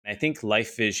I think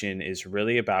life vision is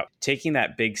really about taking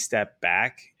that big step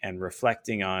back and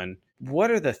reflecting on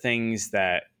what are the things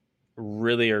that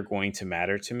really are going to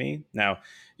matter to me. Now,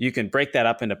 you can break that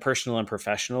up into personal and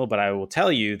professional, but I will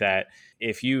tell you that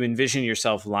if you envision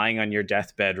yourself lying on your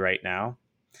deathbed right now,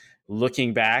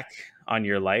 looking back on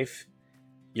your life,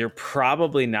 you're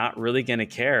probably not really going to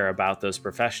care about those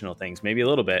professional things, maybe a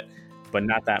little bit, but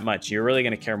not that much. You're really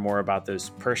going to care more about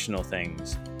those personal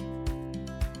things.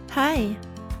 Hi,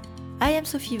 I am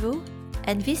Sophie Vaux,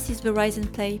 and this is the Rise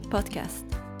and Play podcast.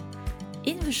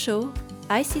 In the show,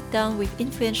 I sit down with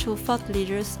influential thought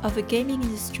leaders of the gaming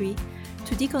industry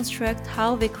to deconstruct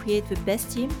how they create the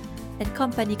best team and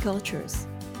company cultures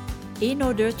in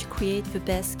order to create the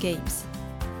best games.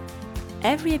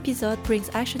 Every episode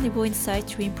brings actionable insight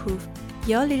to improve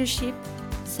your leadership,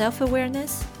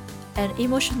 self-awareness, and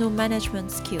emotional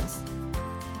management skills.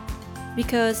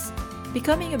 Because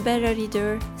becoming a better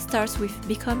leader starts with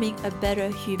becoming a better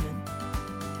human.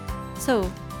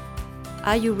 So,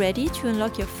 are you ready to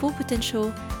unlock your full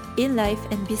potential in life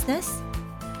and business?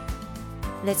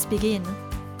 Let's begin.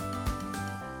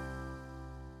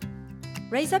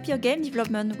 Raise up your game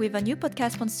development with a new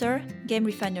podcast sponsor, Game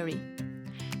Refinery.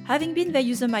 Having been the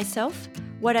user myself,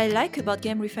 what I like about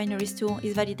Game Refinery's tool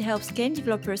is that it helps game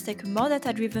developers take a more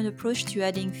data-driven approach to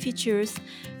adding features,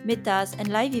 metas, and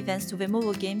live events to their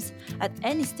mobile games at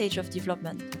any stage of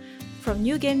development, from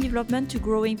new game development to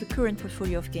growing the current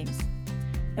portfolio of games.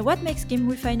 And what makes Game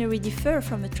Refinery differ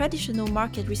from a traditional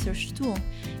market research tool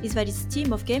is that its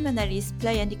team of game analysts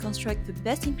play and deconstruct the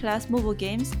best-in-class mobile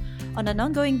games on an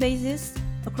ongoing basis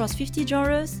across 50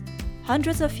 genres,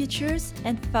 hundreds of features,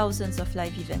 and thousands of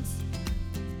live events.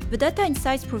 The data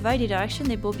insights provided are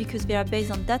actionable because they are based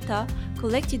on data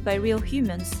collected by real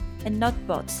humans and not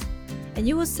bots. And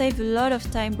you will save a lot of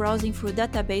time browsing through a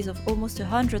database of almost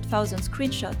 100,000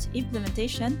 screenshot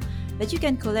implementation that you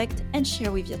can collect and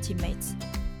share with your teammates.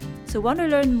 So want to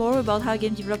learn more about how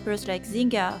game developers like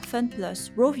Zynga,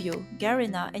 FunPlus, Rovio,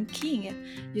 Garena, and King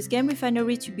use Game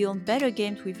Refinery to build better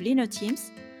games with leaner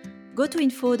teams? Go to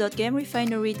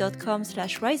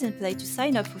info.gamerefinery.com/riseandplay to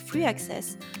sign up for free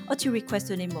access or to request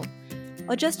a demo.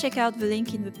 Or just check out the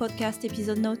link in the podcast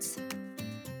episode notes.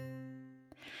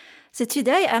 So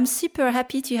today I'm super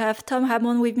happy to have Tom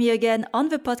Hammond with me again on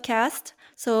the podcast.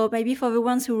 So maybe for the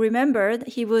ones who remembered,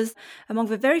 he was among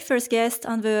the very first guests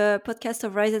on the podcast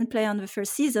of Rise and Play on the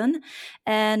first season.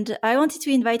 And I wanted to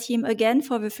invite him again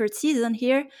for the third season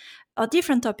here on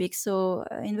different topics. So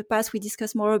in the past, we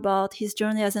discussed more about his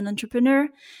journey as an entrepreneur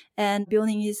and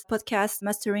building his podcast,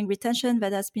 Mastering Retention,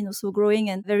 that has been also growing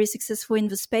and very successful in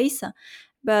the space.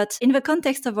 But in the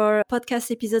context of our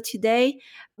podcast episode today,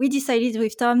 we decided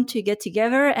with Tom to get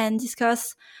together and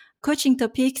discuss coaching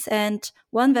topics, and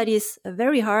one that is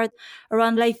very hard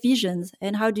around life visions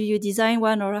and how do you design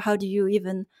one, or how do you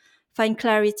even find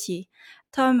clarity.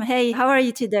 Tom, hey, how are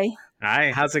you today?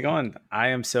 Hi, how's it going? I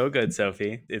am so good,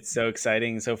 Sophie. It's so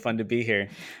exciting, so fun to be here.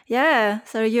 Yeah,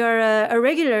 so you're a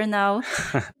regular now.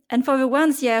 And for the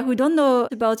ones, who don't know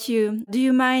about you, do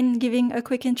you mind giving a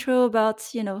quick intro about,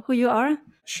 who you are?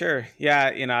 Sure. Yeah.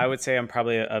 I would say I'm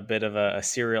probably a bit of a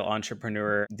serial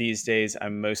entrepreneur. These days,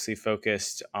 I'm mostly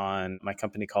focused on my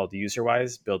company called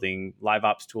UserWise, building live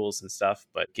ops tools and stuff.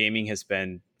 But gaming has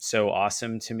been so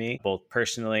awesome to me, both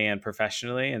personally and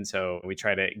professionally. And so we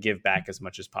try to give back as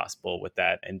much as possible with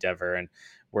that endeavor. And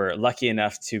we're lucky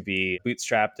enough to be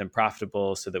bootstrapped and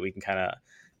profitable so that we can kind of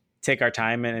take our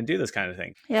time and do this kind of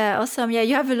thing. Yeah, awesome. Yeah,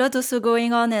 you have a lot also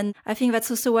going on. And I think that's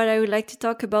also what I would like to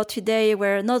talk about today,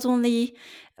 where not only,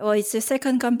 it's a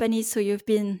second company, so you've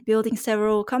been building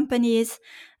several companies.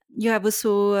 You have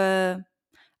also,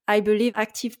 I believe,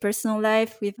 active personal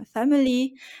life with a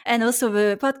family, and also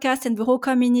the podcast and the whole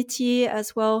community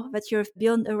as well that you've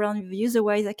built around the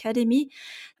UserWise Academy.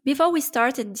 Before we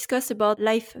start and discuss about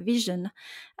life vision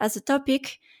as a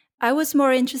topic, I was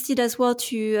more interested as well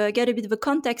to get a bit of a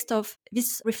context of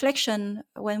this reflection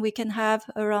when we can have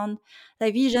around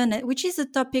life vision, which is a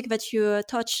topic that you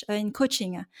touch in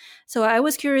coaching. So I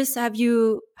was curious, have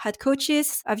you had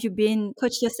coaches? Have you been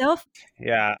coached yourself?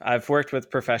 Yeah, I've worked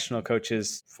with professional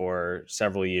coaches for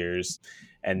several years.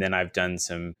 And then I've done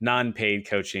some non-paid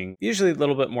coaching, usually a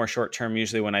little bit more short-term.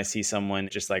 Usually when I see someone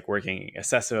just like working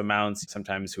excessive amounts,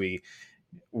 sometimes we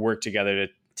work together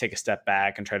to take a step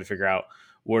back and try to figure out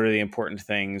what are the important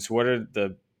things, what are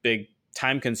the big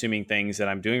time-consuming things that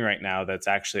I'm doing right now that's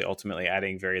actually ultimately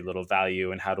adding very little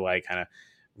value, and how do I kind of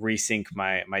resync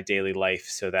my daily life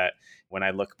so that when I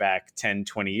look back 10,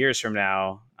 20 years from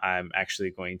now, I'm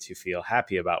actually going to feel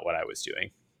happy about what I was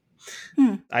doing.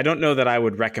 Hmm. I don't know that I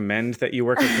would recommend that you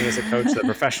work with me as a coach. The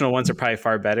professional ones are probably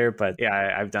far better, but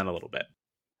yeah, I've done a little bit.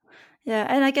 Yeah,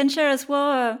 and I can share as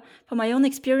well from my own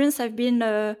experience. I've been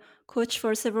a coach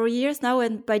for several years now,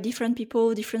 and by different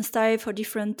people, different style for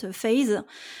different phase.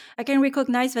 I can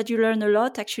recognize that you learn a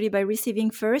lot actually by receiving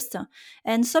first,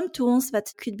 and some tools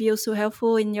that could be also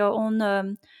helpful in your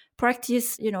own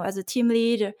practice. As a team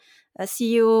lead, a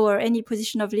CEO, or any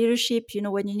position of leadership.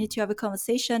 When you need to have a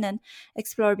conversation and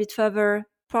explore a bit further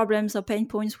problems or pain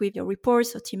points with your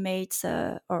reports or teammates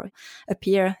or a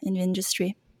peer in the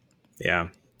industry. Yeah.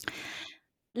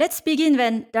 Let's begin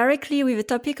then directly with the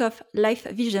topic of life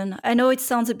vision. I know it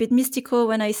sounds a bit mystical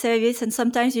when I say this, and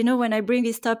sometimes, when I bring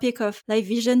this topic of life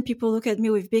vision, people look at me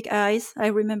with big eyes. I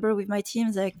remember with my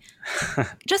teams, like,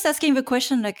 just asking the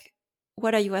question, like,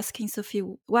 what are you asking, Sophie?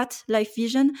 What life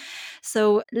vision?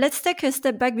 So let's take a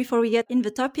step back before we get in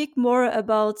the topic, more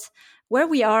about where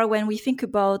we are when we think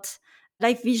about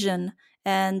life vision.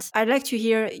 And I'd like to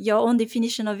hear your own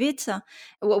definition of it.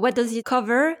 What does it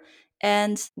cover?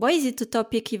 And why is it a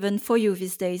topic even for you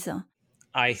these days?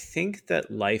 I think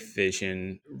that life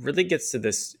vision really gets to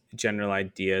this general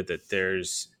idea that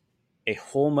there's a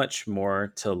whole much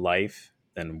more to life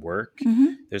than work.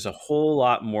 Mm-hmm. There's a whole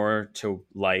lot more to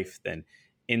life than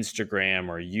Instagram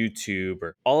or YouTube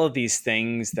or all of these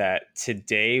things that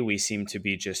today we seem to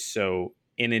be just so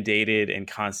inundated and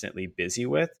constantly busy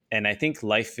with. And I think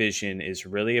life vision is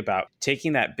really about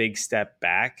taking that big step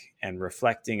back and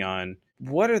reflecting on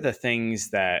what are the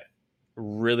things that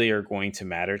really are going to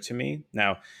matter to me.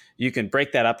 Now, you can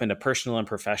break that up into personal and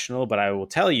professional, but I will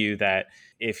tell you that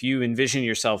if you envision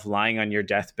yourself lying on your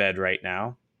deathbed right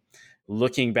now,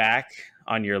 looking back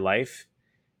on your life,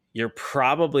 you're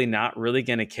probably not really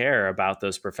going to care about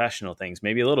those professional things,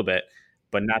 maybe a little bit,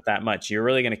 but not that much. You're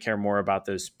really going to care more about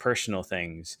those personal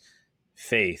things: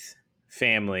 faith,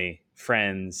 family,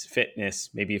 friends, fitness,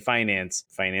 maybe finance.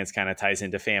 Finance kind of ties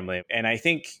into family. And I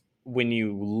think when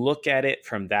you look at it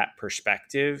from that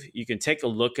perspective, you can take a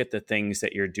look at the things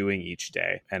that you're doing each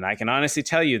day. And I can honestly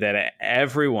tell you that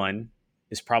everyone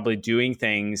is probably doing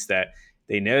things that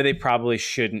they know they probably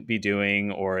shouldn't be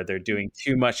doing, or they're doing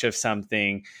too much of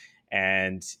something.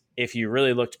 And if you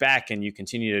really looked back and you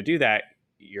continue to do that,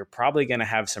 you're probably going to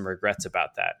have some regrets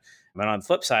about that. But on the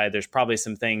flip side, there's probably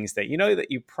some things that you know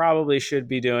that you probably should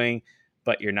be doing,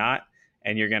 but you're not.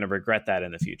 And you're going to regret that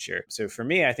in the future. So for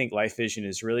me, I think life vision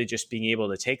is really just being able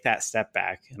to take that step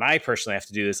back. And I personally have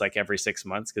to do this like every 6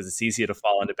 months because it's easy to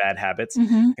fall into bad habits.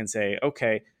 Mm-hmm. And say,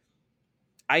 okay,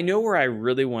 I know where I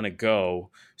really want to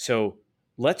go. So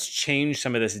let's change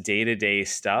some of this day-to-day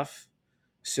stuff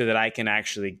so that I can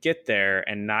actually get there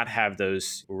and not have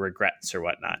those regrets or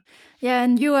whatnot. Yeah,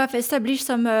 and you have established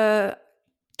some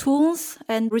tools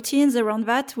and routines around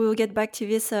that. We'll get back to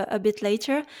this a bit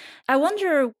later. I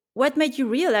wonder, what made you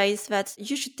realize that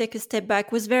you should take a step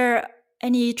back? Was there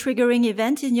any triggering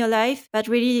event in your life that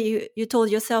really you told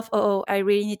yourself, oh, I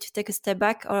really need to take a step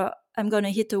back or I'm going to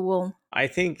hit a wall? I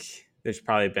think there's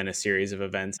probably been a series of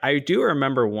events. I do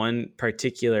remember one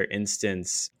particular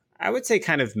instance, I would say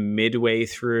kind of midway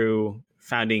through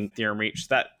founding TheoremReach,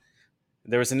 that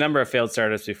there was a number of failed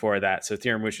startups before that. So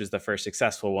TheoremReach was the first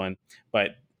successful one,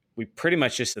 but we pretty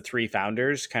much just the three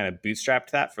founders kind of bootstrapped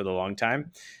that for the long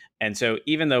time. And so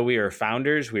even though we were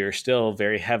founders, we were still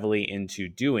very heavily into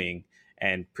doing.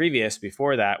 And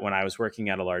before that, when I was working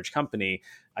at a large company,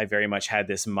 I very much had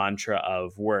this mantra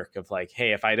of work of like,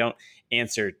 hey, if I don't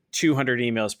answer 200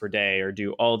 emails per day or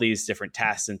do all these different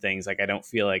tasks and things, like I don't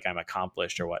feel like I'm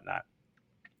accomplished or whatnot.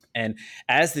 And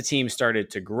as the team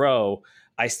started to grow,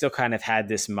 I still kind of had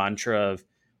this mantra of,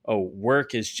 oh,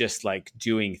 work is just like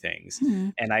doing things. Mm-hmm.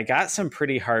 And I got some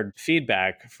pretty hard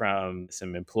feedback from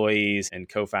some employees and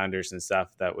co-founders and stuff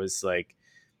that was like,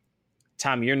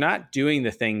 Tom, you're not doing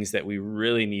the things that we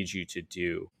really need you to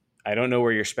do. I don't know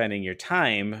where you're spending your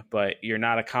time, but you're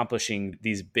not accomplishing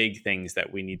these big things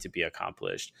that we need to be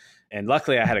accomplished. And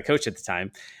luckily I had a coach at the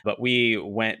time, but we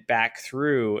went back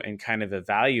through and kind of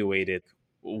evaluated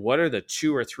what are the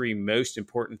 2 or 3 most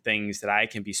important things that I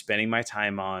can be spending my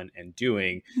time on and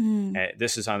doing.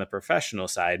 This is on the professional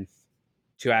side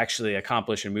to actually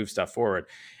accomplish and move stuff forward.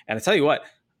 And I tell you what,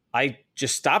 I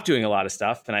just stopped doing a lot of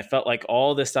stuff and I felt like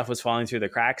all this stuff was falling through the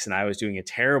cracks and I was doing a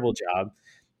terrible job.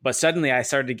 But suddenly I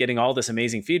started getting all this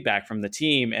amazing feedback from the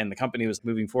team and the company was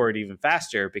moving forward even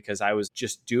faster because I was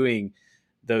just doing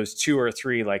those 2 or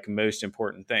 3 like most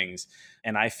important things.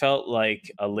 And I felt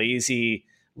like a lazy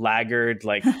laggard,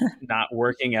 like not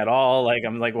working at all. Like,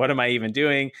 I'm like, what am I even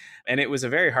doing? And it was a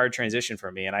very hard transition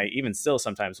for me. And I even still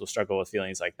sometimes will struggle with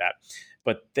feelings like that.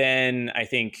 But then I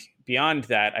think beyond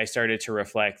that, I started to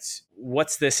reflect,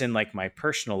 what's this in like my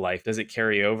personal life? Does it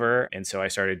carry over? And so I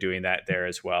started doing that there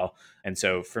as well. And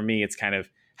so for me, it's kind of,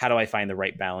 how do I find the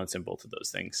right balance in both of those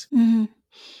things? Mm-hmm.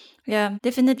 Yeah,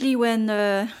 definitely when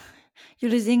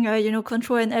you're losing,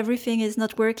 control and everything is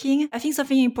not working. I think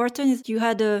something important is you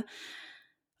had a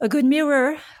good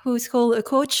mirror who's called a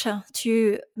coach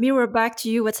to mirror back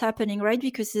to you what's happening, right?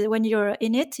 Because when you're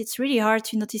in it, it's really hard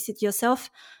to notice it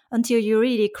yourself until you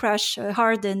really crash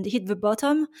hard and hit the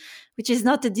bottom, which is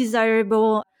not a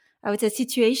desirable, I would say,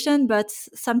 situation. But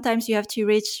sometimes you have to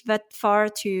reach that far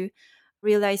to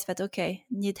realize that, okay,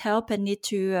 need help and need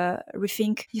to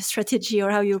rethink your strategy or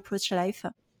how you approach life.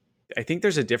 I think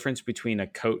there's a difference between a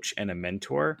coach and a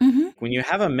mentor. Mm-hmm. When you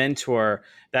have a mentor,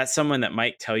 that's someone that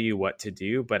might tell you what to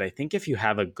do. But I think if you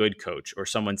have a good coach or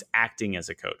someone's acting as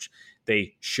a coach,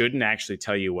 they shouldn't actually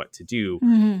tell you what to do.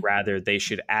 Mm-hmm. Rather, they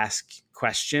should ask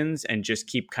questions and just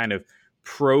keep kind of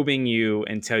probing you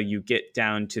until you get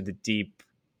down to the deep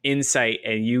insight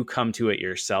and you come to it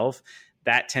yourself.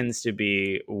 That tends to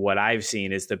be what I've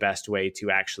seen is the best way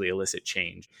to actually elicit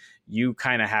change. You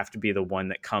kind of have to be the one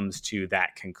that comes to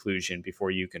that conclusion before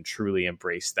you can truly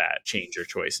embrace that change or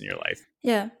choice in your life.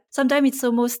 Yeah. Sometimes it's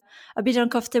almost a bit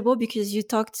uncomfortable because you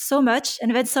talked so much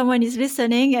and then someone is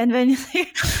listening and then you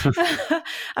think,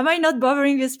 am I not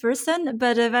bothering this person?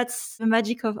 But that's the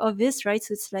magic of this, right?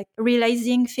 So it's like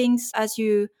realizing things as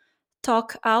you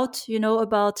talk out,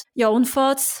 about your own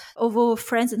thoughts. Although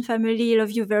friends and family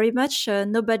love you very much,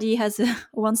 nobody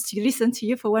wants to listen to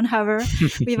you for 1 hour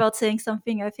without saying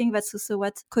something. I think that's also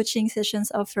what coaching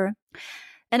sessions offer.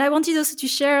 And I wanted also to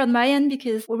share on my end,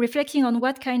 because we're reflecting on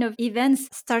what kind of events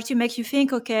start to make you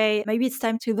think, okay, maybe it's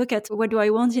time to look at what do I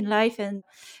want in life and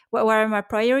what are my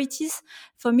priorities.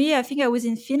 For me, I think I was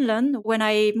in Finland when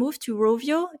I moved to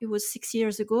Rovio. It was 6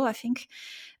 years ago, I think.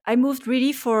 I moved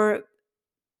really for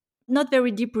not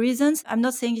very deep reasons. I'm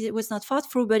not saying it was not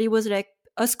thoughtful, but it was like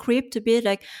a script a bit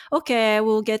like, okay, I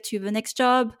will get to the next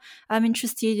job. I'm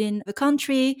interested in the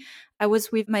country. I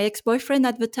was with my ex-boyfriend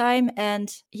at the time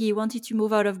and he wanted to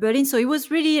move out of Berlin. So it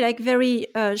was really like very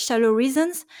shallow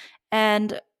reasons.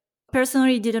 And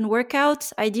personally, it didn't work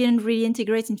out. I didn't really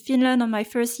integrate in Finland on my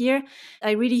first year.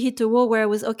 I really hit a wall where I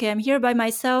was, okay, I'm here by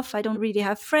myself. I don't really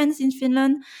have friends in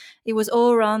Finland. It was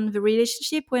all around the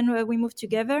relationship when we moved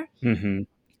together. Mm-hmm.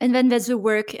 And then there's the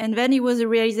work. And then it was a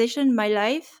realization my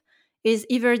life is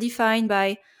either defined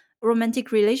by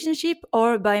romantic relationship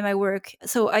or by my work.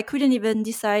 So I couldn't even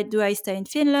decide, do I stay in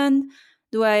Finland?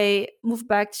 Do I move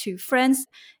back to France?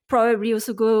 Probably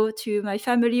also go to my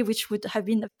family, which would have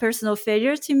been a personal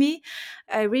failure to me.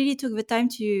 I really took the time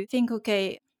to think,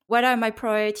 okay, what are my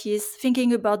priorities?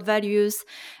 Thinking about values.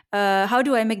 How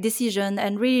do I make decisions?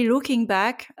 And really looking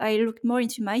back, I looked more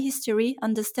into my history,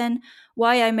 understand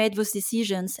why I made those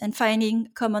decisions and finding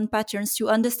common patterns to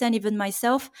understand even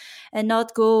myself and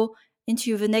not go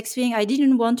into the next thing. I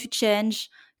didn't want to change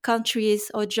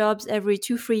countries or jobs every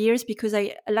 2-3 years because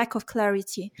I lack of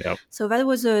clarity. Yep. So that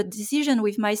was a decision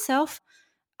with myself.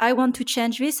 I want to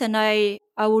change this and I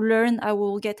will learn, I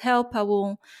will get help, I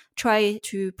will try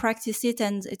to practice it.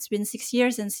 And it's been 6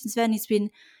 years. And since then, it's been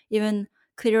even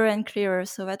clearer and clearer.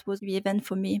 So that was the event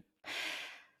for me.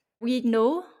 We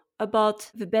know about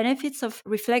the benefits of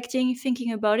reflecting,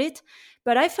 thinking about it.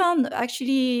 But I found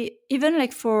actually, even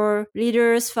like for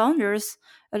leaders, founders,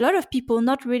 a lot of people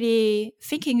not really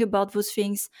thinking about those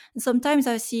things. And sometimes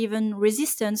I see even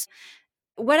resistance.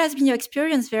 What has been your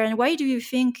experience there, and why do you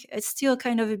think it's still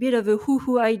kind of a bit of a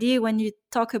hoo-hoo idea when you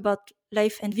talk about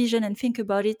life and vision and think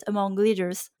about it among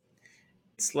leaders?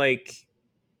 It's like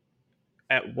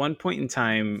at one point in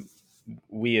time,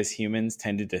 we as humans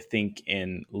tended to think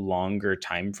in longer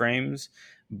time frames,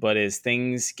 but as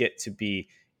things get to be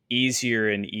easier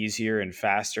and easier and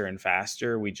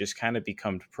faster, we just kind of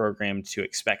become programmed to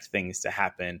expect things to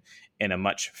happen in a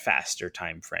much faster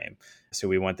time frame. So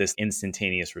we want this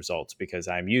instantaneous results because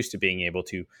I'm used to being able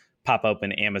to pop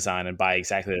open Amazon and buy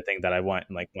exactly the thing that I want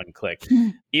in like one click.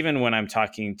 Even when I'm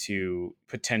talking to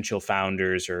potential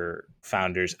founders or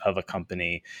founders of a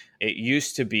company, it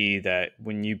used to be that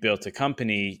when you built a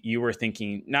company, you were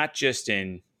thinking not just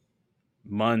in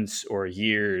months or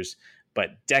years,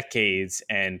 but decades.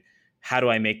 And how do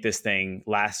I make this thing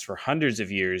last for hundreds of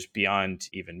years beyond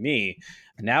even me?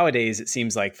 Nowadays, it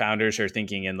seems like founders are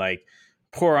thinking in like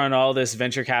pour on all this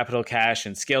venture capital cash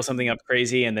and scale something up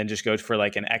crazy and then just go for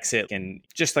like an exit in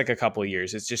just like a couple of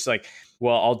years. It's just like,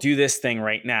 well, I'll do this thing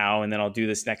right now and then I'll do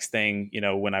this next thing,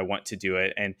 when I want to do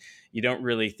it. And you don't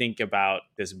really think about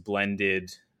this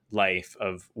blended life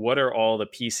of what are all the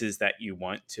pieces that you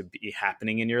want to be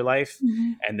happening in your life,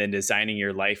 and then designing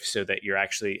your life so that you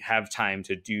actually have time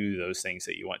to do those things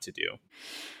that you want to do.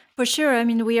 For sure. I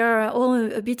mean, we are all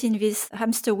a bit in this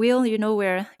hamster wheel,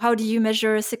 where how do you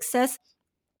measure success?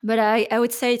 But I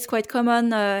would say it's quite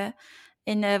common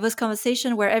in those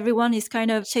conversations where everyone is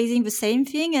kind of chasing the same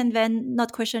thing and then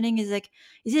not questioning is like,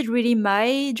 is it really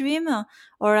my dream?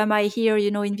 Or am I here,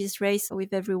 in this race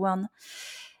with everyone?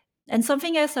 And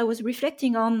something else I was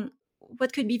reflecting on,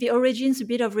 what could be the origins, a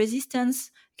bit of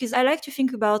resistance, because I like to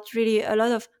think about really a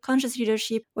lot of conscious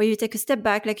leadership where you take a step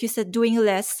back, like you said, doing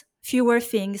less, fewer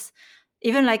things,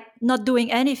 even like not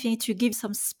doing anything to give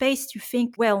some space to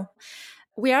think, well,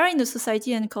 we are in a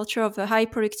society and culture of high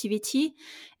productivity.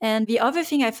 And the other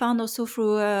thing I found also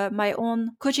through my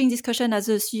own coaching discussion as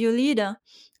a studio leader,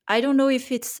 I don't know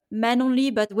if it's men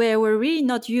only, but where we're really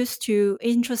not used to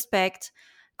introspect,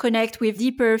 connect with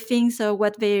deeper things or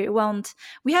what they want.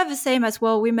 We have the same as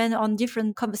well, women on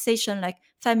different conversation like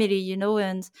family,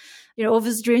 and, all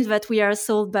those dreams that we are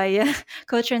sold by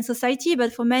culture and society.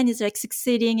 But for men, it's like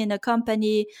succeeding in a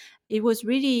company. It was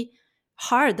really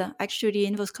hard actually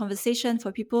in those conversations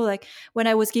for people. Like when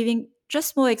I was giving just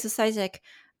small exercise, like,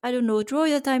 I don't know, draw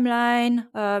your timeline,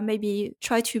 maybe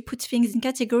try to put things in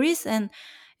categories. And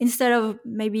instead of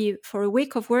maybe for a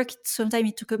week of work, sometimes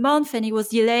it took a month and it was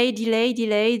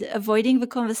delayed, avoiding the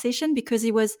conversation because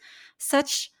it was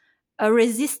such a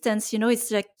resistance. It's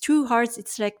like too hard.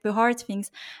 It's like the hard things.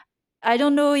 I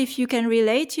don't know if you can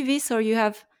relate to this or you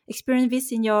have experienced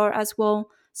this in your as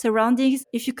well surroundings.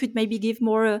 If you could maybe give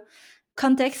more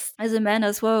context as a man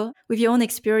as well with your own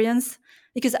experience,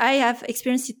 because I have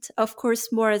experienced it, of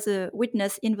course, more as a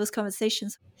witness in those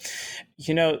conversations.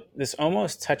 This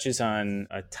almost touches on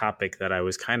a topic that I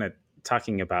was kind of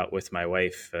talking about with my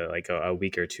wife like a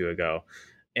week or two ago.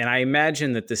 And I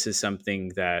imagine that this is something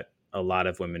that a lot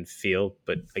of women feel.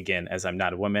 But again, as I'm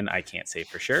not a woman, I can't say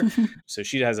for sure. So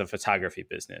she has a photography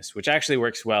business, which actually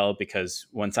works well because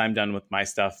once I'm done with my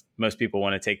stuff, most people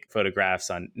want to take photographs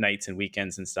on nights and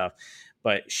weekends and stuff.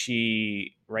 But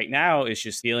she right now is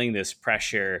just feeling this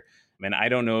pressure. And I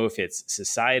don't know if it's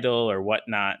societal or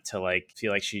whatnot to like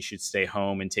feel like she should stay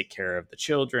home and take care of the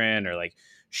children, or like,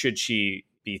 should she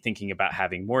be thinking about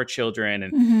having more children?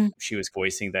 And she was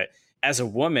voicing that as a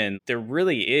woman, there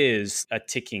really is a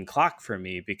ticking clock for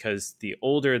me, because the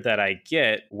older that I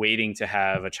get waiting to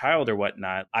have a child or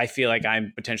whatnot, I feel like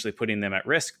I'm potentially putting them at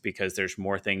risk because there's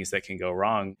more things that can go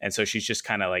wrong. And so she's just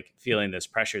kind of like feeling this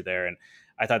pressure there. And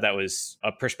I thought that was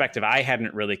a perspective I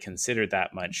hadn't really considered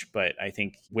that much, but I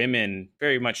think women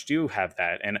very much do have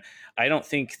that. And I don't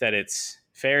think that it's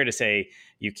fair to say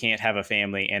you can't have a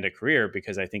family and a career,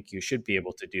 because I think you should be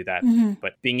able to do that.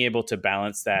 But being able to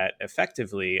balance that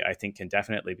effectively, I think can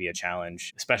definitely be a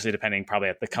challenge, especially depending probably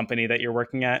at the company that you're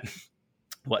working at,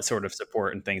 what sort of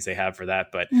support and things they have for that.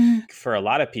 But for a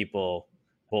lot of people,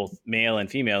 both male and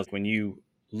female, when you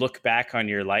look back on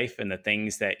your life and the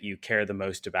things that you care the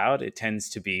most about, it tends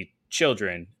to be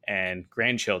children and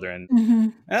grandchildren.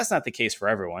 And that's not the case for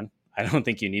everyone. I don't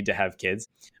think you need to have kids.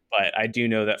 But I do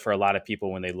know that for a lot of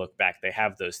people, when they look back, they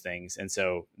have those things. And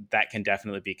so that can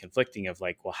definitely be conflicting of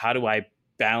like, well, how do I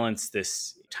balance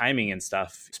this timing and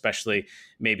stuff? Especially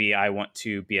maybe I want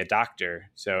to be a doctor.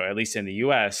 So at least in the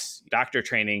US, doctor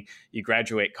training, you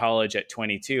graduate college at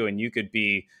 22 and you could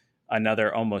be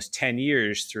another almost 10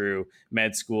 years through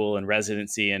med school and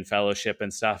residency and fellowship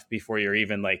and stuff before you're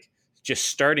even like just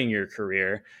starting your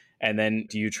career. And then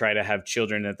do you try to have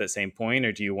children at the same point,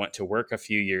 or do you want to work a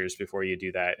few years before you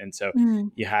do that? And so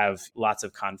you have lots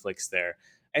of conflicts there.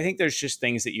 I think there's just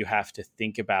things that you have to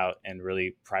think about and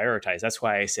really prioritize. That's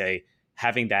why I say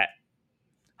having that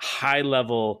high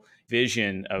level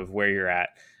vision of where you're at.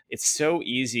 It's so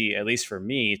easy, at least for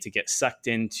me, to get sucked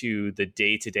into the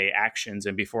day-to-day actions.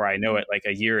 And before I know it, like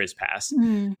a year has passed.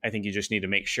 I think you just need to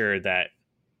make sure that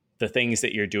the things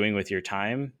that you're doing with your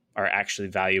time are actually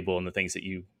valuable and the things that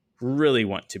you really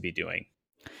want to be doing.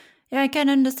 Yeah, I can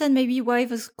understand maybe why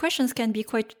those questions can be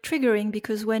quite triggering,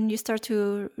 because when you start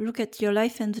to look at your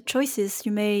life and the choices,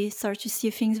 you may start to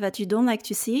see things that you don't like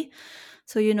to see.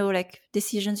 So, like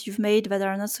decisions you've made that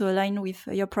are not so aligned with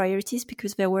your priorities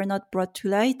because they were not brought to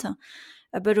light.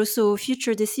 but also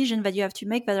future decisions that you have to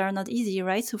make that are not easy,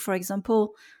 right? So for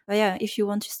example, if you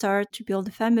want to start to build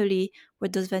a family,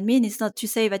 what does that mean? It's not to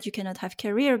say that you cannot have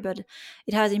career, but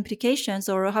it has implications.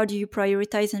 Or how do you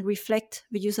prioritize and reflect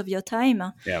the use of your time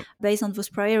based on those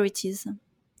priorities?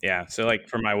 Yeah. So like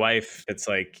for my wife, it's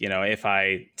like, if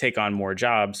I take on more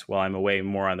jobs, well, I'm away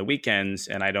more on the weekends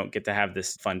and I don't get to have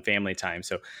this fun family time.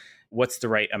 So what's the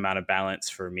right amount of balance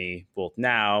for me both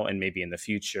now and maybe in the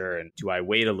future? And do I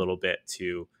wait a little bit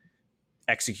to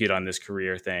execute on this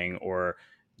career thing, or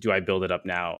do I build it up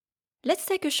now? Let's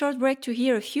take a short break to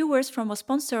hear a few words from our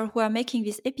sponsor who are making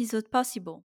this episode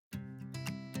possible.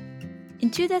 In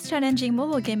today's challenging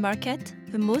mobile game market,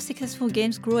 the most successful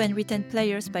games grow and retain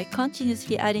players by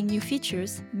continuously adding new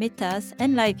features, metas,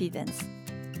 and live events.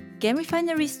 Game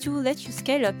Refinery's tool lets you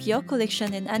scale up your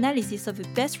collection and analysis of the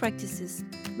best practices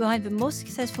behind the most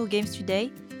successful games today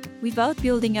without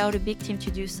building out a big team to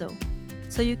do so.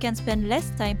 So you can spend less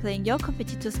time playing your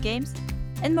competitors' games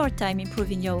and more time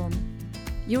improving your own.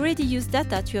 You already use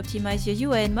data to optimize your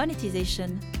UI and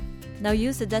monetization. Now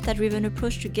use a data-driven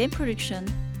approach to game production,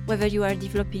 whether you are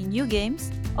developing new games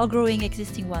or growing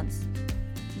existing ones.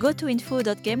 Go to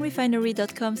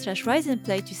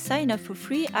info.gamerefinery.com/riseandplay to sign up for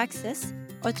free access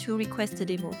or to request a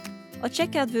demo. Or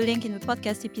check out the link in the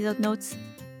podcast episode notes.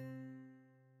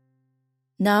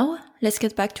 Now, let's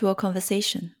get back to our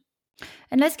conversation.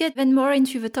 And let's get then more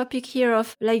into the topic here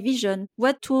of live vision.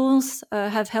 What tools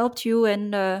have helped you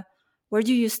and where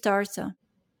do you start?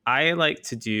 I like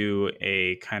to do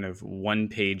a kind of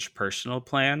one-page personal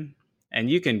plan. And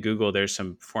you can Google, there's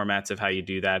some formats of how you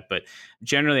do that. But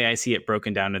generally, I see it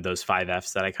broken down to those 5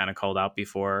 F's that I kind of called out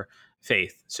before.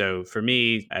 Faith. So for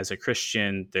me, as a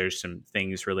Christian, there's some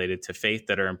things related to faith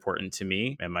that are important to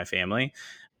me and my family.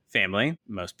 Family.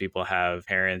 Most people have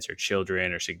parents or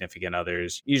children or significant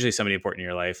others, usually somebody important in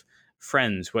your life.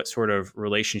 Friends. What sort of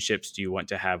relationships do you want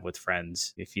to have with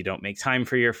friends? If you don't make time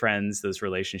for your friends, those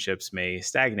relationships may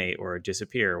stagnate or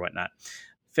disappear or whatnot.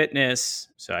 Fitness.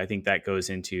 So I think that goes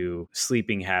into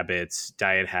sleeping habits,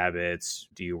 diet habits.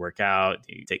 Do you work out?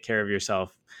 Do you take care of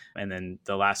yourself? And then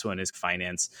the last one is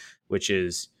finance, which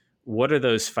is, what are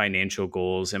those financial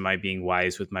goals? Am I being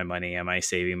wise with my money? Am I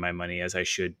saving my money as I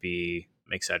should be,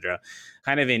 etc.?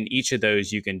 Kind of in each of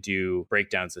those, you can do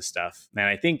breakdowns of stuff. And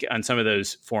I think on some of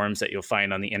those forums that you'll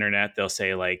find on the internet, they'll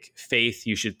say like faith,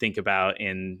 you should think about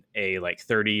in a like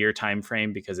 30-year time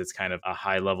frame because it's kind of a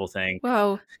high level thing.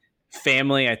 Wow.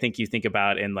 Family, I think you think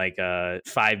about in like a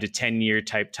 5 to 10 year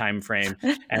type time frame.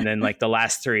 And then like the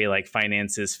last 3, like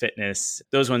finances, fitness,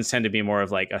 those ones tend to be more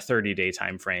of like a 30-day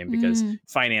time frame because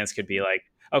finance could be like,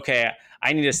 okay,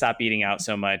 I need to stop eating out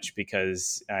so much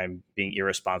because I'm being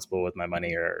irresponsible with my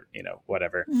money or,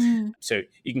 whatever. So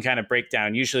you can kind of break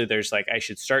down. Usually there's like, I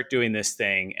should start doing this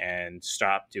thing and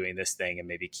stop doing this thing and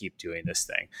maybe keep doing this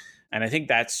thing. And I think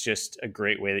that's just a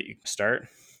great way that you can start.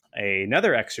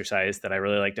 Another exercise that I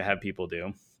really like to have people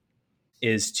do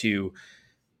is to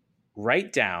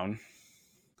write down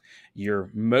your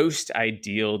most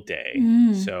ideal day.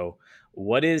 So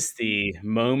what is the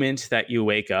moment that you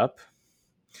wake up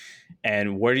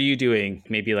and what are you doing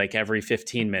maybe like every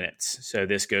 15 minutes? So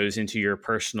this goes into your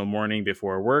personal morning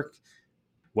before work.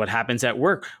 What happens at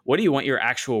work? What do you want your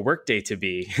actual work day to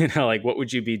be? Like what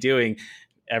would you be doing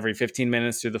every 15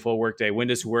 minutes through the full workday? When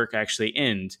does work actually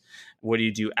end? What do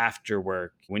you do after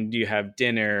work? When do you have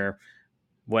dinner?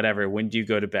 Whatever. When do you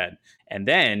go to bed? And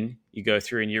then you go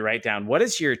through and you write down, what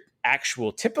does your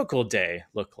actual typical day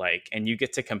look like? And you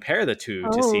get to compare the two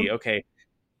to see, okay,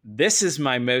 this is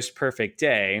my most perfect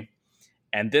day,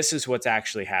 and this is what's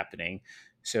actually happening.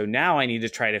 So now I need to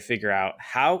try to figure out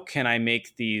how can I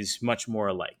make these much more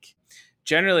alike?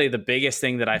 Generally, the biggest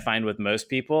thing that I find with most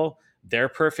people, their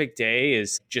perfect day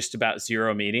is just about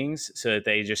 0 meetings so that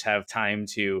they just have time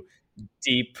to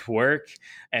deep work.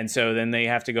 And so then they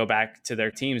have to go back to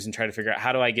their teams and try to figure out,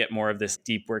 how do I get more of this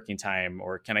deep working time?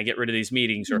 Or can I get rid of these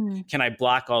meetings? Or can I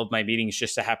block all of my meetings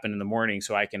just to happen in the morning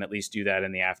so I can at least do that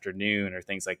in the afternoon or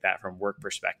things like that from work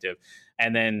perspective?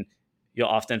 And then you'll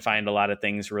often find a lot of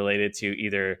things related to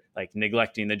either like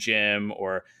neglecting the gym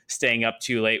or staying up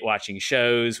too late watching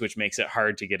shows, which makes it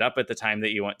hard to get up at the time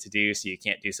that you want to do. So you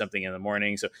can't do something in the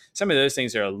morning. So some of those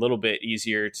things are a little bit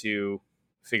easier to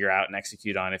figure out and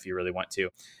execute on if you really want to.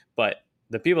 But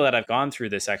the people that I've gone through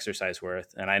this exercise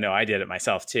with, and I know I did it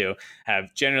myself too,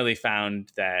 have generally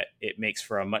found that it makes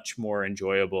for a much more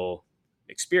enjoyable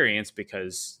experience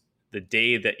because the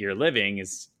day that you're living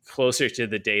is closer to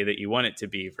the day that you want it to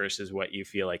be versus what you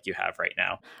feel like you have right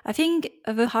now. I think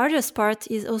the hardest part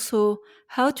is also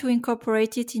how to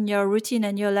incorporate it in your routine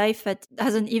and your life that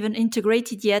hasn't even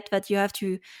integrated yet, that you have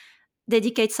to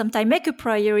dedicate some time, make a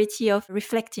priority of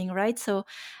reflecting, right? So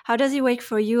how does it work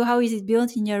for you? How is it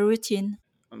built in your routine?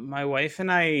 My wife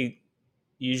and I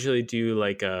usually do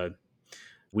like a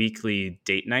weekly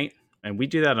date night, and we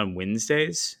do that on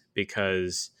Wednesdays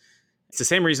because it's the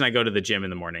same reason I go to the gym in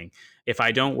the morning. If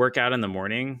I don't work out in the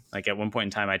morning, like at one point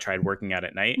in time, I tried working out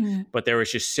at night, but there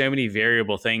was just so many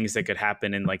variable things that could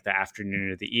happen in like the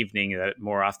afternoon or the evening that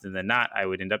more often than not, I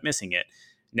would end up missing it.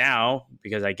 Now,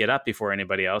 because I get up before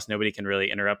anybody else, nobody can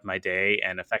really interrupt my day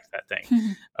and affect that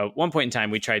thing. At one point in time,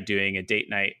 we tried doing a date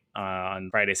night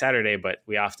on Friday, Saturday, but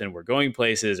we often were going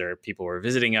places or people were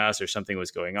visiting us or something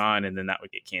was going on, and then that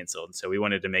would get canceled. So we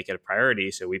wanted to make it a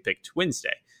priority. So we picked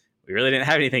Wednesday. We really didn't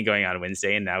have anything going on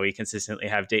Wednesday, and now we consistently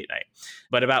have date night.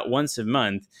 But about once a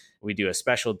month, we do a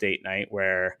special date night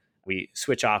where we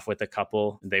switch off with a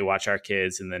couple. They watch our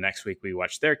kids, and the next week we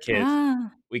watch their kids.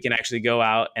 We can actually go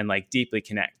out and like deeply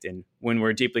connect. And when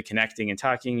we're deeply connecting and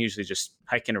talking, usually just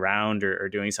hiking around or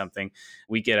doing something,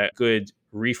 we get a good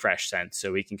refresh sense.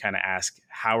 So we can kind of ask,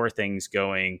 how are things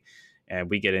going? And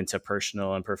we get into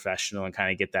personal and professional and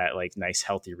kind of get that like nice,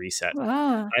 healthy reset.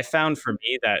 I found for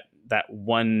me that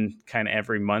one kind of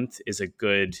every month is a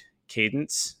good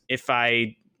cadence. If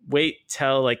I wait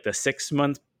till like the 6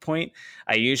 month point,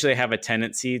 I usually have a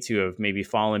tendency to have maybe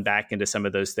fallen back into some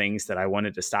of those things that I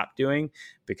wanted to stop doing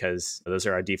because those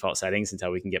are our default settings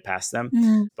until we can get past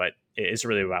them. But it's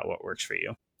really about what works for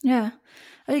you. Yeah,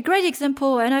 a great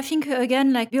example. And I think,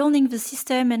 again, like building the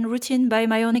system and routine by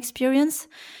my own experience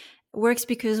works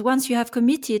because once you have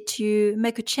committed to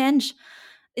make a change,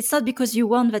 it's not because you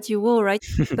want that you will, right?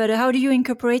 But how do you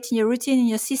incorporate in your routine, in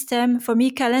your system? For me,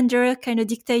 calendar kind of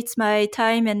dictates my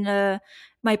time and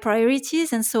my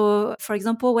priorities. And so, for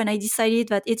example, when I decided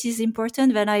that it is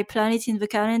important, then I plan it in the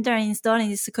calendar and it's done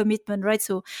and it's a commitment, right?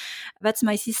 So that's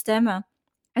my system.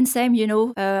 And same,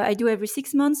 I do every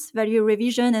 6 months value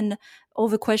revision and all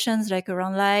the questions like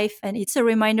around life. And it's a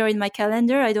reminder in my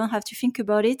calendar. I don't have to think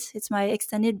about it. It's my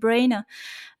extended brain.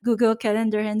 Google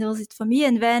Calendar handles it for me.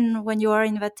 And then when you are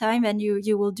in that time, then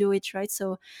you will do it, right?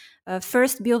 So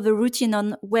first build the routine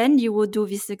on when you will do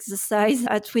this exercise,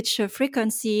 at which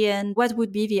frequency, and what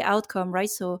would be the outcome, right?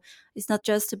 So it's not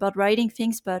just about writing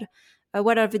things, but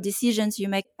what are the decisions you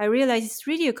make? I realize it's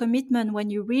really a commitment when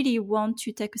you really want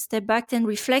to take a step back and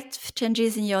reflect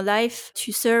changes in your life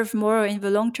to serve more in the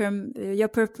long term, your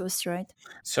purpose, right?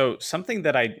 So something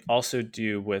that I also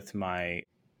do with my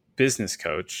business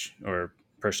coach or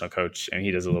personal coach, and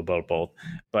he does a little bit of both,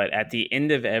 but at the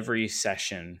end of every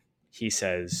session, he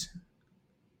says,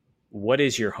 what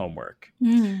is your homework?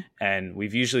 And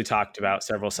we've usually talked about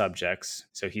several subjects.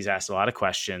 So he's asked a lot of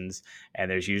questions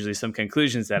and there's usually some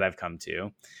conclusions that I've come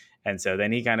to. And so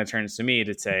then he kind of turns to me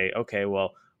to say, okay,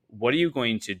 well, what are you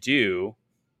going to do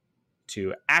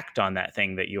to act on that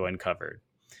thing that you uncovered?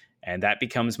 And that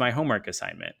becomes my homework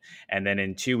assignment. And then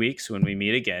in 2 weeks, when we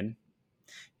meet again,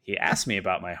 he asked me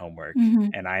about my homework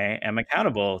and I am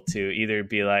accountable to either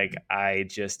be like, I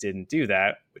just didn't do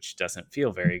that, which doesn't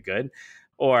feel very good,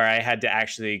 or I had to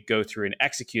actually go through and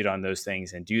execute on those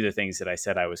things and do the things that I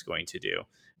said I was going to do,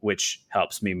 which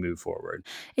helps me move forward.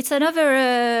 It's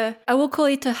another, I will call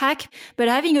it a hack, but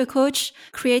having a coach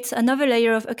creates another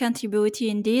layer of accountability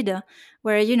indeed,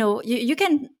 where, you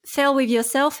can fail with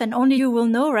yourself and only you will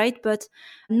know, right? But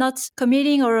not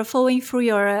committing or following through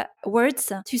your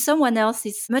words to someone else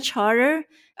is much harder.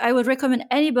 I would recommend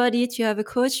anybody to have a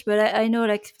coach, but I know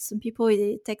like some people,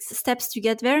 it takes steps to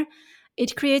get there.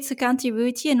 It creates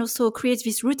accountability and also creates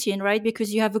this routine, right?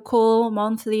 Because you have a call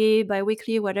monthly,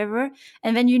 bi-weekly, whatever.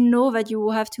 And then you know that you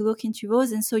will have to look into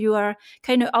those. And so you are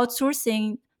kind of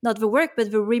outsourcing, not the work,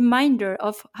 but the reminder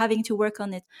of having to work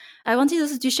on it. I wanted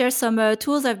also to share some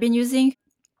tools I've been using.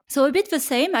 So a bit the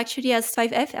same actually as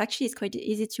 5F. Actually, it's quite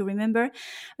easy to remember.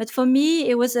 But for me,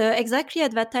 it was exactly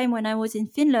at that time when I was in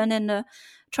Finland and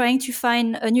trying to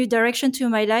find a new direction to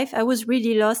my life. I was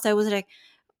really lost. I was like,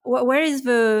 where is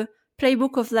the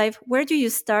playbook of life? Where do you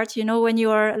start, when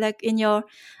you are like in your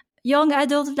young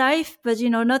adult life, but,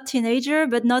 not teenager,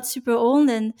 but not super old.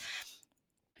 And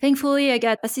thankfully I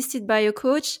got assisted by a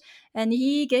coach and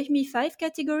he gave me 5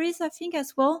 categories, I think,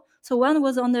 as well. So one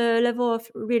was on the level of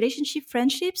relationship,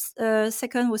 friendships.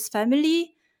 Second was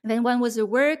family. Then one was the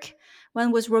work.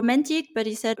 One was romantic, but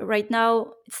he said right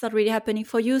now it's not really happening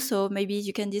for you. So maybe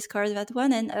you can discard that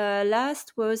one. And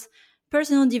last was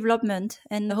personal development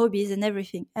and hobbies and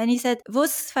everything. And he said,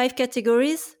 those 5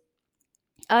 categories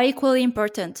are equally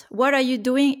important. What are you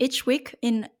doing each week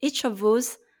in each of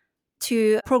those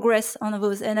to progress on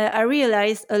those? And I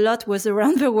realized a lot was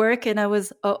around the work and I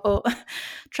was,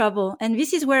 trouble. And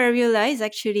this is where I realized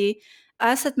actually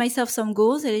I set myself some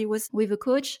goals and it was with a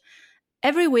coach.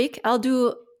 every week I'll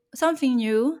do something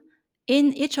new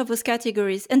in each of those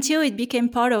categories until it became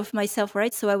part of myself,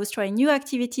 right? So I was trying new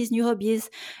activities, new hobbies.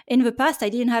 In the past, I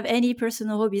didn't have any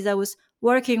personal hobbies. I was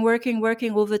working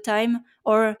all the time,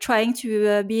 or trying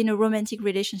to be in a romantic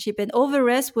relationship. And all the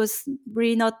rest was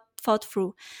really not thought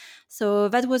through. So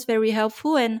that was very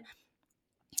helpful. And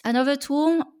another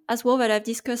tool as well that I've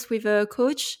discussed with a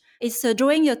coach is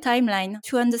drawing your timeline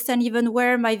to understand even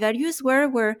where my values were,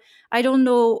 where I don't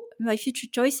know my future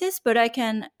choices, but I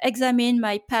can examine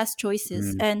my past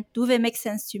choices and do they make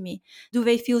sense to me? Do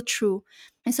they feel true?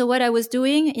 And so what I was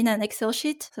doing in an Excel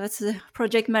sheet, so that's the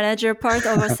project manager part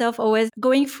of ourselves, always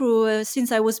going through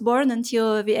since I was born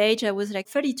until the age I was like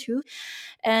 32,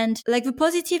 and like the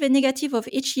positive and negative of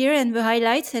each year and the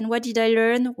highlights and what did I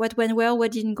learn, what went well,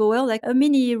 what didn't go well, like a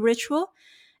mini ritual.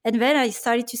 And then I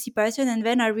started to see pattern, and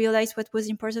then I realized what was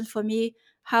important for me,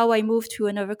 how I moved to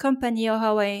another company or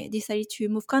how I decided to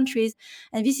move countries.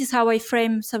 And this is how I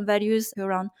frame some values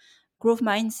around growth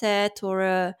mindset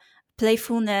or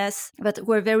playfulness that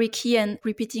were very key, and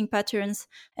repeating patterns.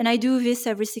 And I do this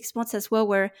every 6 months as well,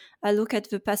 where I look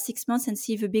at the past 6 months and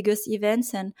see the biggest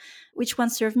events and which one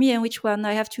serve me and which one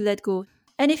I have to let go.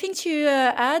 Anything to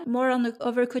add more on the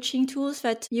other coaching tools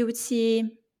that you would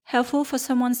see helpful for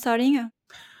someone starting?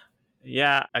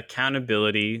 Yeah,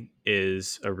 accountability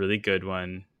is a really good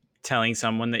one. Telling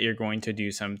someone that you're going to do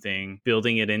something,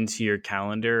 building it into your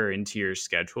calendar or into your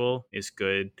schedule is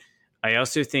good. I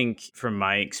also think from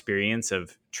my experience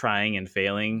of trying and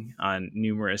failing on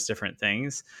numerous different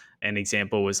things, an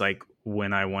example was like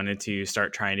when I wanted to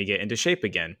start trying to get into shape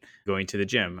again, going to the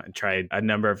gym. I tried a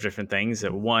number of different things.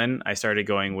 One, I started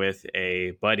going with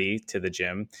a buddy to the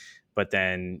gym, but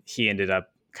then he ended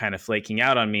up kind of flaking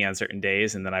out on me on certain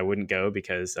days, and then I wouldn't go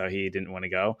because he didn't want to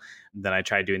go. Then I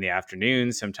tried doing the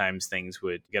afternoons. Sometimes things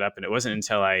would get up, and it wasn't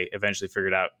until I eventually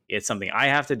figured out it's something I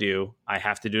have to do. I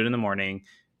have to do it in the morning.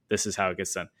 This is how it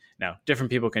gets done. Now, different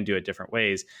people can do it different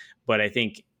ways, but I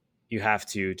think you have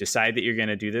to decide that you're going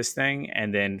to do this thing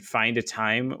and then find a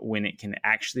time when it can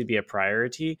actually be a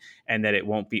priority and that it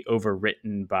won't be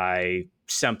overwritten by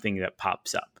something that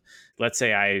pops up. Let's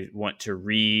say I want to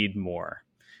read more.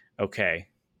 Okay,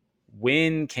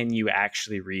 when can you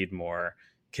actually read more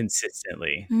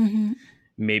consistently? Mm-hmm.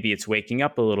 Maybe it's waking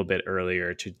up a little bit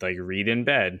earlier to like read in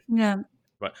bed. Yeah.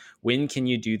 But when can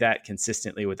you do that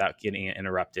consistently without getting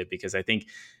interrupted? Because I think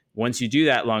once you do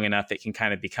that long enough, it can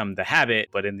kind of become the habit.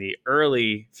 But in the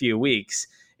early few weeks,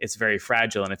 it's very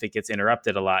fragile. And if it gets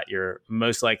interrupted a lot, you're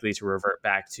most likely to revert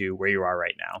back to where you are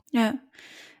right now. Yeah.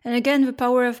 And again, the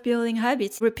power of building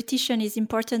habits. Repetition is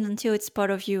important until it's part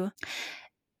of you.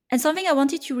 And something I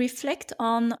wanted to reflect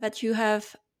on that you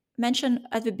have mentioned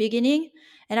at the beginning,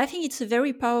 and I think it's a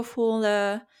very powerful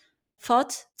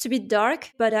thought. It's a bit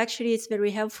dark, but actually it's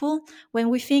very helpful when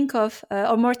we think of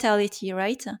our mortality,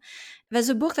 right? There's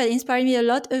a book that inspired me a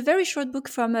lot, a very short book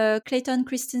from Clayton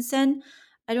Christensen.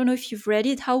 I don't know if you've read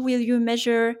it. How Will You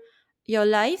Measure Your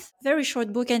Life? Very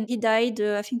short book, and he died,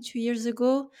 I think, 2 years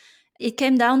ago. It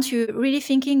came down to really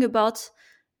thinking about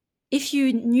if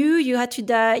you knew you had to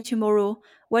die tomorrow,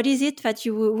 what is it that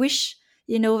you wish,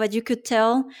 that you could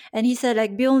tell? And he said,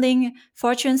 like, building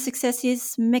fortune,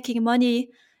 successes, making money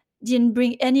didn't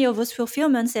bring any of those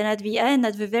fulfillments. And at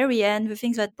the very end, the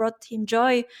things that brought him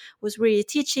joy was really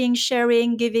teaching,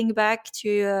 sharing, giving back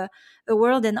to the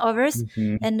world and others.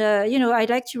 Mm-hmm. And, I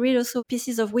like to read also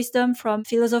pieces of wisdom from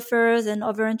philosophers and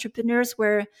other entrepreneurs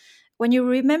where when you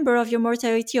remember of your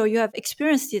mortality or you have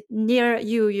experienced it near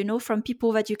you, from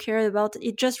people that you care about,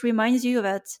 it just reminds you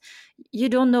that you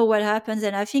don't know what happens.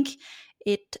 And I think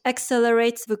it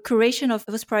accelerates the creation of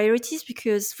those priorities,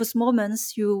 because those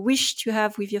moments you wish to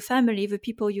have with your family, the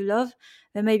people you love,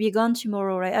 they may be gone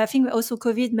tomorrow, right? I think also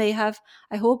COVID may have,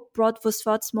 I hope, brought those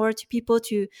thoughts more to people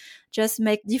to just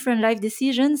make different life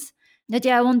decisions. But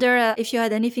yeah, I wonder if you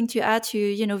had anything to add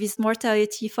to, these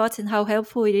mortality thoughts and how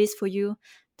helpful it is for you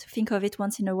to think of it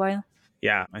once in a while.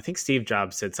 Yeah, I think Steve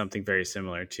Jobs said something very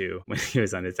similar too when he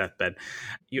was on his deathbed.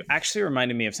 You actually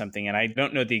reminded me of something, and I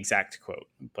don't know the exact quote,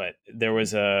 but there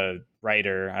was a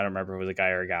writer, I don't remember if it was a guy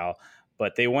or a gal,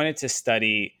 but they wanted to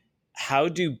study how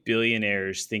do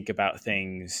billionaires think about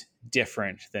things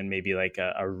different than maybe like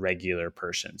a regular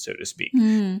person, so to speak.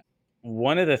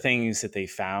 One of the things that they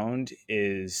found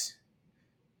is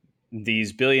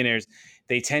these billionaires,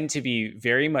 they tend to be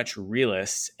very much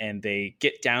realists, and they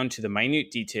get down to the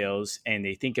minute details and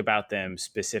they think about them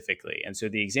specifically. And so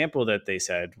the example that they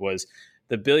said was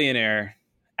the billionaire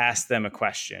asked them a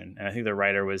question, and I think the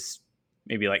writer was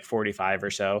maybe like 45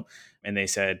 or so. And they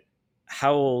said,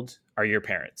 "How old are your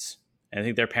parents?" And I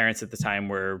think their parents at the time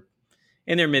were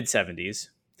in their mid 70s.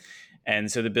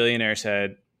 And so the billionaire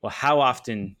said, well, how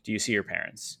often do you see your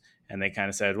parents? And they kind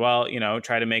of said, well,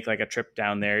 try to make like a trip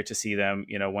down there to see them,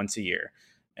 once a year.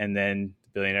 And then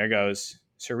the billionaire goes,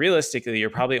 so realistically, you're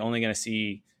probably only going to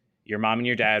see your mom and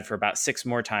your dad for about 6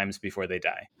 more times before they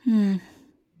die.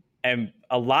 And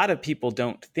a lot of people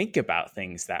don't think about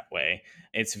things that way.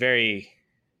 It's very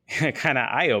kind of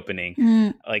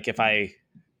eye-opening. Like if I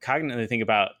cognitively think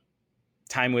about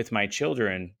time with my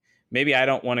children, maybe I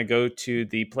don't want to go to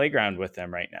the playground with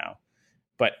them right now.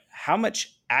 But how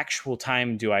much actual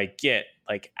time do I get,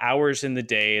 like hours in the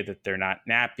day that they're not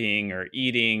napping or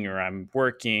eating or I'm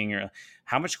working, or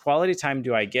how much quality time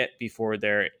do I get before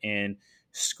they're in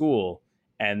school?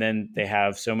 And then they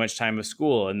have so much time of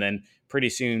school. And then pretty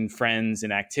soon friends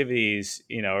and activities,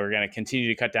 are going to continue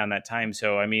to cut down that time.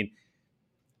 So, I mean,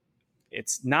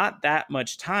 it's not that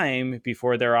much time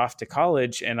before they're off to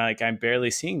college and like I'm barely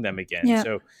seeing them again. Yeah.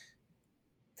 So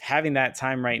having that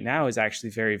time right now is actually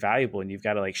very valuable, and you've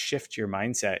got to like shift your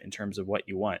mindset in terms of what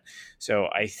you want. So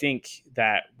I think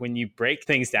that when you break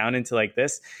things down into like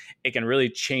this, it can really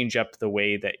change up the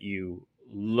way that you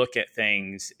look at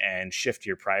things and shift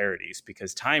your priorities,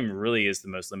 because time really is the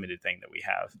most limited thing that we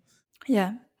have.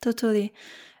 Yeah, totally.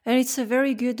 And it's a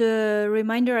very good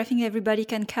reminder. I think everybody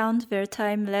can count their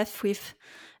time left with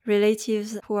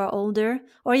relatives who are older,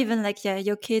 or even like,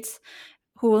 your kids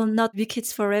who will not be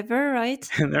kids forever, right?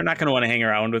 They're not going to want to hang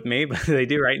around with me, but they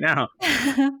do right now.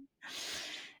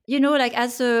 Like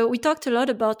as we talked a lot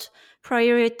about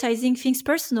prioritizing things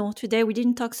personal today, we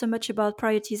didn't talk so much about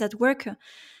priorities at work.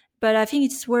 But I think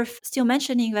it's worth still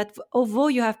mentioning that although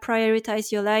you have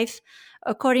prioritized your life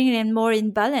accordingly and more in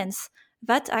balance,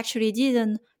 that actually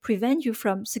didn't prevent you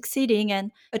from succeeding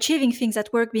and achieving things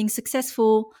at work, being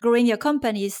successful, growing your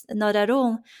companies, not at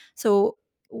all. So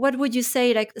what would you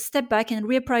say, like step back and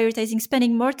reprioritizing,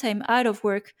 spending more time out of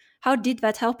work? How did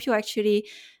that help you actually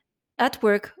at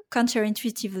work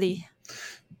counterintuitively?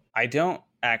 I don't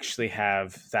actually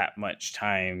have that much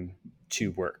time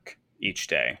to work each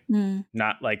day.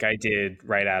 Not like I did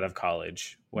right out of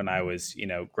college when I was,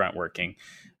 grunt working.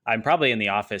 I'm probably in the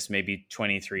office maybe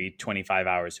 23, 25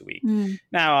 hours a week.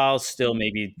 Now I'll still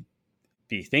maybe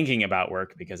be thinking about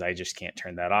work because I just can't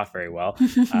turn that off very well.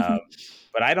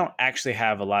 But I don't actually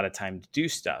have a lot of time to do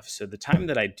stuff. So the time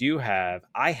that I do have,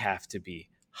 I have to be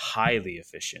highly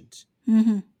efficient.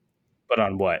 But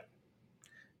on what?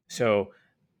 So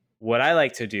what I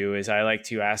like to do is I like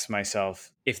to ask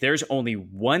myself, if there's only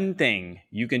one thing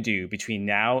you can do between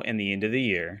now and the end of the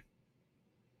year,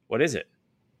 what is it?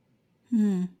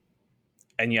 And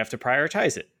you have to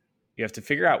prioritize it. You have to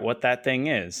figure out what that thing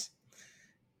is.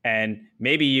 And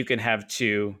maybe you can have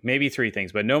 2, maybe 3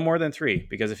 things, but no more than 3,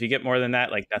 because if you get more than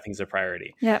that, like nothing's a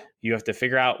priority. Yeah. You have to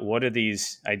figure out what are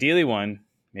these, ideally 1,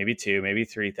 maybe 2, maybe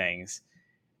 3 things.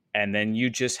 And then you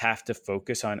just have to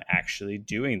focus on actually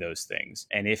doing those things.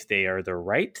 And if they are the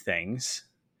right things,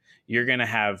 you're going to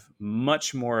have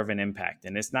much more of an impact.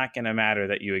 And it's not going to matter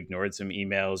that you ignored some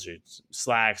emails or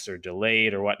Slacks or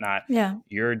delayed or whatnot. Yeah.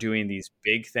 You're doing these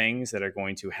big things that are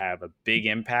going to have a big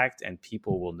impact and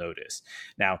people will notice.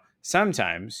 Now,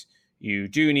 sometimes you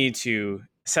do need to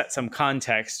set some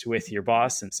context with your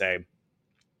boss and say,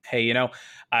 hey,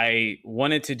 I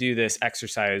wanted to do this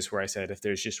exercise where I said, if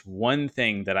there's just one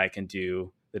thing that I can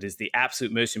do that is the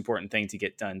absolute most important thing to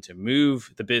get done to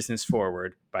move the business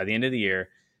forward by the end of the year,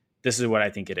 this is what I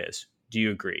think it is. Do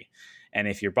you agree? And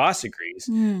if your boss agrees,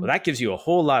 well, that gives you a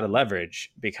whole lot of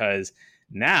leverage, because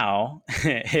now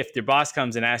if your boss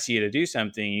comes and asks you to do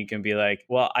something, you can be like,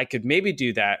 well, I could maybe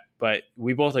do that, but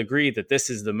we both agree that this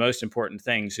is the most important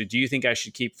thing. So do you think I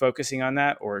should keep focusing on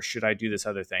that, or should I do this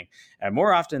other thing? And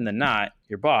more often than not,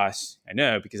 your boss, I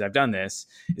know because I've done this,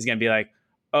 is going to be like,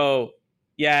 oh,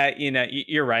 yeah,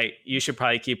 you're right. You should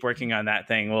probably keep working on that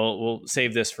thing. We'll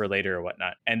save this for later or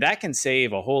whatnot. And that can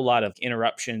save a whole lot of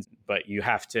interruptions, but you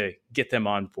have to get them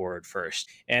on board first.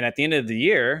 And at the end of the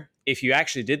year, if you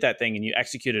actually did that thing and you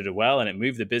executed it well and it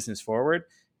moved the business forward,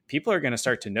 people are going to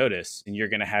start to notice, and you're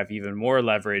going to have even more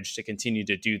leverage to continue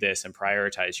to do this and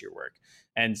prioritize your work.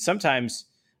 And sometimes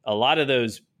a lot of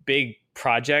those big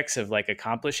projects of like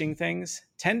accomplishing things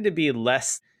tend to be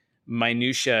less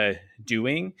minutia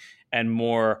doing and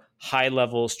more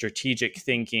high-level strategic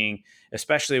thinking,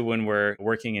 especially when we're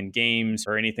working in games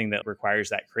or anything that requires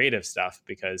that creative stuff,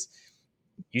 because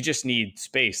you just need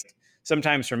space.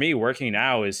 Sometimes for me, working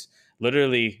now is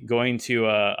literally going to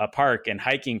a park and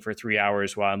hiking for 3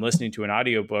 hours while I'm listening to an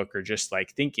audiobook or just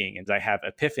like thinking. And I have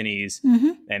epiphanies,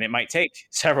 and it might take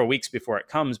several weeks before it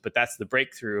comes, but that's the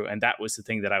breakthrough. And that was the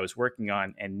thing that I was working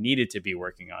on and needed to be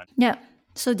working on. Yeah.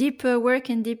 So deep work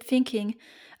and deep thinking.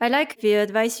 I like the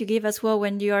advice you give as well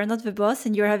when you are not the boss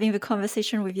and you're having the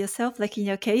conversation with yourself, like in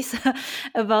your case,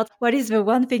 about what is the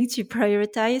one thing to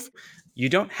prioritize. You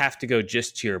don't have to go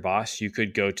just to your boss. You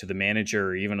could go to the manager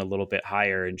or even a little bit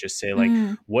higher and just say, like,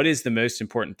 what is the most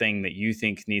important thing that you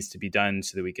think needs to be done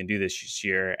so that we can do this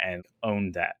year, and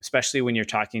own that. Especially when you're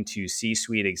talking to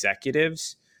C-suite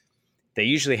executives, they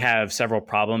usually have several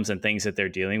problems and things that they're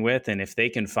dealing with. And if they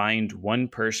can find one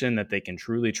person that they can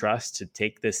truly trust to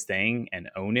take this thing and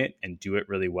own it and do it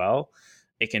really well,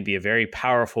 it can be a very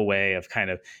powerful way of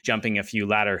kind of jumping a few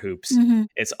ladder hoops.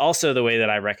 It's also the way that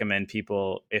I recommend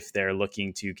people, if they're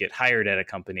looking to get hired at a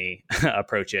company,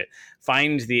 approach it.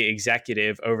 Find the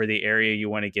executive over the area you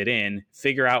want to get in,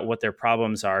 figure out what their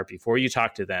problems are before you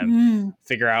talk to them,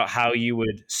 figure out how you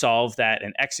would solve that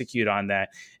and execute on that,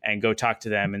 and go talk to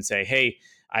them and say, hey,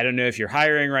 I don't know if you're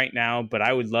hiring right now, but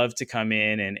I would love to come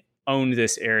in and own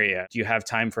this area. Do you have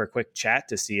time for a quick chat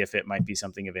to see if it might be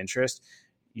something of interest?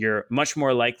 You're much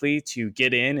more likely to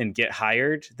get in and get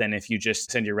hired than if you just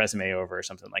send your resume over or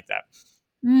something like that.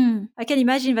 I can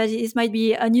imagine that it might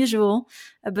be unusual,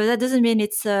 but that doesn't mean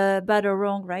it's bad or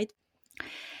wrong, right?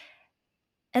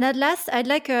 And at last, I'd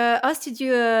like us to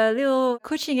do a little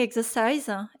coaching exercise,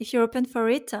 if you're open for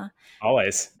it.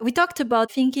 Always. We talked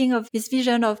about thinking of this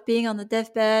vision of being on the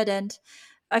deathbed, and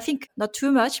I think not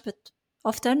too much, but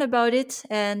often about it.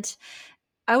 And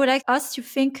I would like us to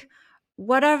think,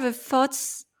 what are the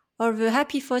thoughts or the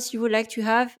happy thoughts you would like to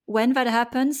have when that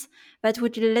happens that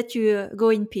would let you go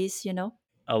in peace, you know?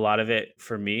 A lot of it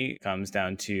for me comes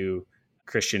down to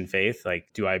Christian faith. Like,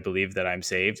 do I believe that I'm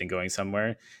saved and going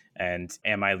somewhere? And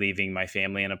am I leaving my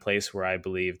family in a place where I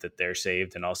believe that they're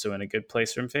saved and also in a good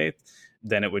place from faith?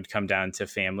 Then it would come down to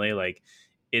family. Like,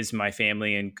 is my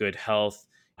family in good health?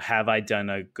 Have I done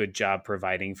a good job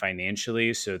providing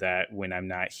financially so that when I'm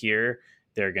not here,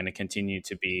 they're going to continue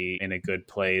to be in a good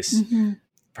place?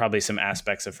 Probably some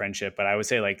aspects of friendship, but I would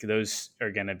say like those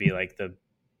are going to be like the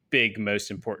big,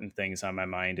 most important things on my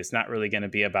mind. It's not really going to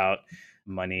be about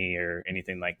money or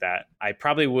anything like that. I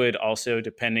probably would also,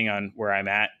 depending on where I'm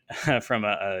at from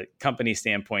a company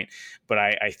standpoint, but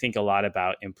I think a lot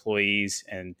about employees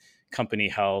and company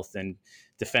health and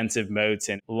defensive moats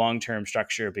and long-term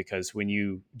structure, because when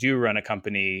you do run a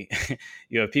company,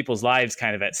 you have people's lives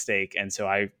kind of at stake. And so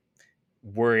I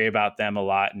worry about them a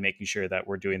lot and making sure that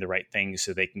we're doing the right things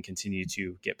so they can continue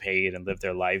to get paid and live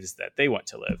their lives that they want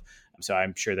to live. So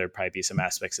I'm sure there'd probably be some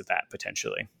aspects of that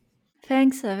potentially.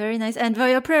 Thanks. Very nice. And for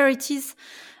your priorities,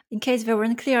 in case they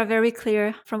weren't clear, are very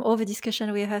clear from all the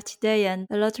discussion we have today, and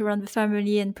a lot around the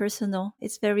family and personal.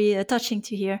 It's very touching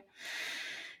to hear.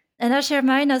 And I'll share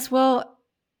mine as well.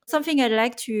 Something I'd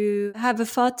like to have a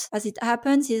thought as it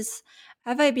happens is,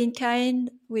 have I been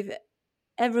kind with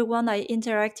everyone I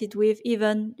interacted with,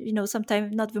 even,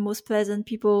 sometimes not the most pleasant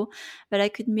people that I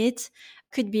could meet?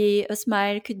 Could be a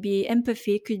smile, could be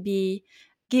empathy, could be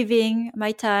giving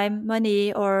my time,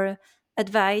 money, or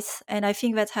advice. And I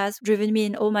think that has driven me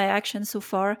in all my actions so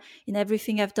far, in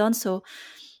everything I've done. So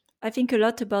I think a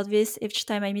lot about this each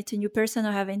time I meet a new person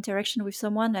or have an interaction with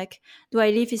someone. Like, do I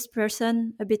leave this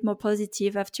person a bit more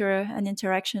positive after an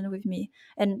interaction with me?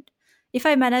 And if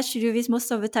I manage to do this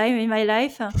most of the time in my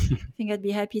life, I think I'd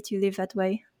be happy to live that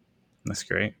way. That's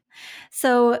great.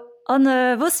 So on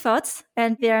those thoughts,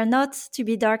 and they are not to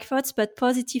be dark thoughts, but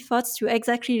positive thoughts to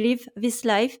exactly live this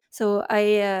life. So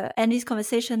I end this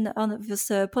conversation on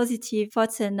those positive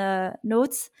thoughts and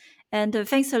notes. And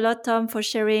thanks a lot, Tom, for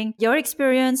sharing your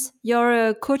experience,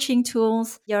 your coaching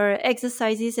tools, your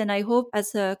exercises. And I hope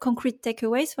as concrete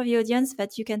takeaways for the audience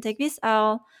that you can take this.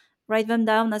 I'll write them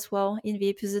down as well in the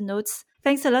episode notes.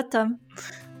 Thanks a lot, Tom.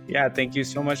 Yeah, thank you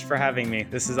so much for having me.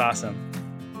 This is awesome.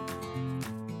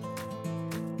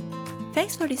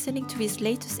 Thanks for listening to this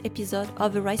latest episode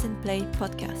of the Rise and Play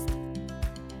podcast.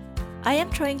 I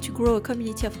am trying to grow a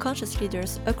community of conscious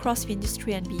leaders across the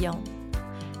industry and beyond.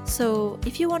 So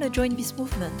if you want to join this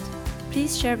movement,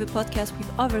 please share the podcast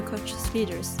with other conscious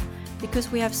leaders,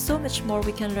 because we have so much more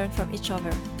we can learn from each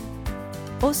other.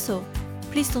 Also,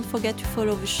 please don't forget to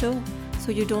follow the show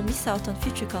so you don't miss out on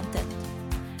future content.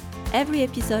 Every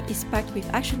episode is packed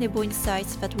with actionable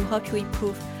insights that will help you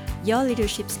improve your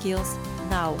leadership skills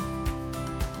now.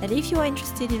 And if you are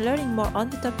interested in learning more on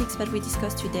the topics that we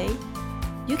discussed today,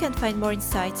 you can find more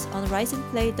insights on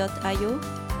riseandplay.io,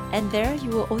 and there you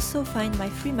will also find my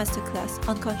free masterclass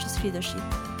on conscious leadership.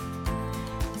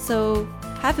 So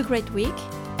have a great week,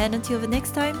 and until the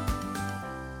next time,